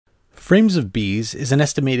Frames of bees is an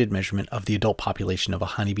estimated measurement of the adult population of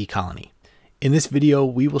a honeybee colony. In this video,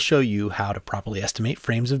 we will show you how to properly estimate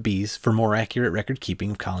frames of bees for more accurate record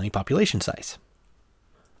keeping of colony population size.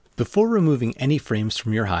 Before removing any frames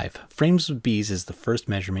from your hive, frames of bees is the first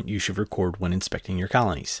measurement you should record when inspecting your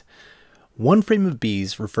colonies. One frame of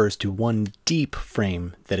bees refers to one deep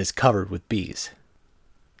frame that is covered with bees.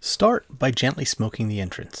 Start by gently smoking the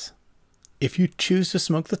entrance. If you choose to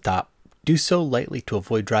smoke the top, do so lightly to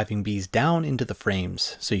avoid driving bees down into the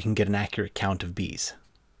frames so you can get an accurate count of bees.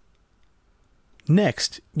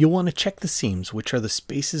 Next, you'll want to check the seams, which are the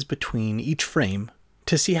spaces between each frame,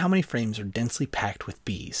 to see how many frames are densely packed with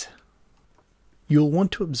bees. You'll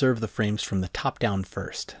want to observe the frames from the top down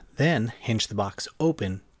first, then hinge the box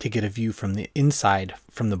open to get a view from the inside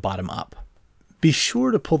from the bottom up. Be sure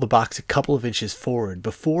to pull the box a couple of inches forward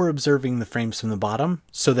before observing the frames from the bottom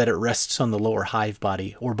so that it rests on the lower hive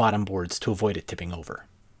body or bottom boards to avoid it tipping over.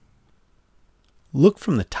 Look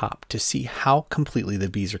from the top to see how completely the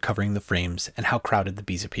bees are covering the frames and how crowded the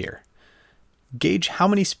bees appear. Gauge how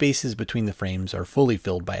many spaces between the frames are fully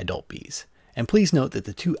filled by adult bees, and please note that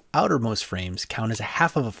the two outermost frames count as a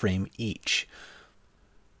half of a frame each.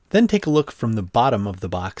 Then take a look from the bottom of the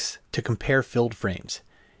box to compare filled frames.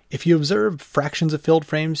 If you observe fractions of filled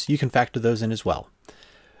frames, you can factor those in as well.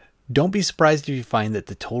 Don't be surprised if you find that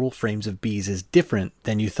the total frames of bees is different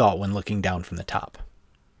than you thought when looking down from the top.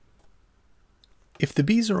 If the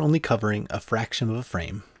bees are only covering a fraction of a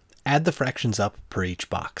frame, add the fractions up per each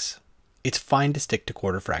box. It's fine to stick to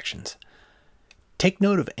quarter fractions. Take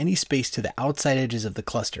note of any space to the outside edges of the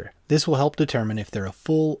cluster. This will help determine if they're a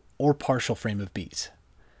full or partial frame of bees.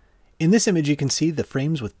 In this image, you can see the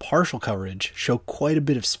frames with partial coverage show quite a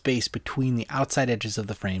bit of space between the outside edges of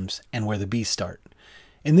the frames and where the bees start.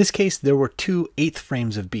 In this case, there were 2/8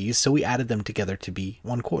 frames of bees, so we added them together to be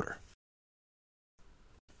 1/4.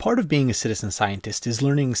 Part of being a citizen scientist is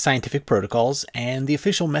learning scientific protocols and the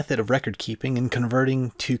official method of record keeping and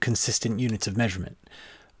converting to consistent units of measurement.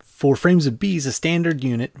 For frames of bees, a standard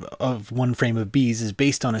unit of one frame of bees is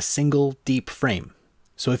based on a single deep frame.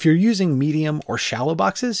 So if you're using medium or shallow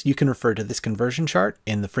boxes, you can refer to this conversion chart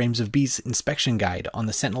in the Frames of Bees inspection guide on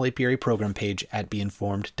the Sentinel Apiary program page at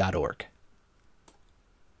beinformed.org.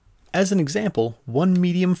 As an example, one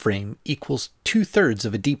medium frame equals 2/3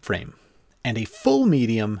 of a deep frame, and a full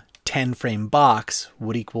medium 10-frame box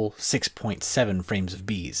would equal 6.7 frames of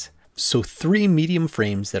bees. So 3 medium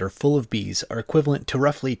frames that are full of bees are equivalent to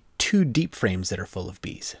roughly 2 deep frames that are full of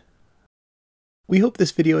bees. We hope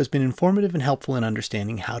this video has been informative and helpful in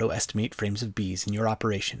understanding how to estimate frames of bees in your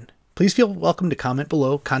operation. Please feel welcome to comment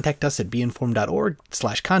below, contact us at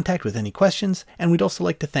beinformed.org/contact with any questions, and we'd also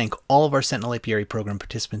like to thank all of our Sentinel Apiary program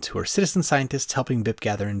participants who are citizen scientists helping BIP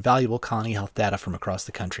gather invaluable colony health data from across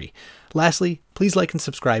the country. Lastly, please like and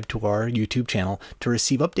subscribe to our YouTube channel to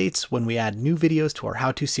receive updates when we add new videos to our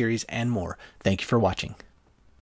how-to series and more. Thank you for watching.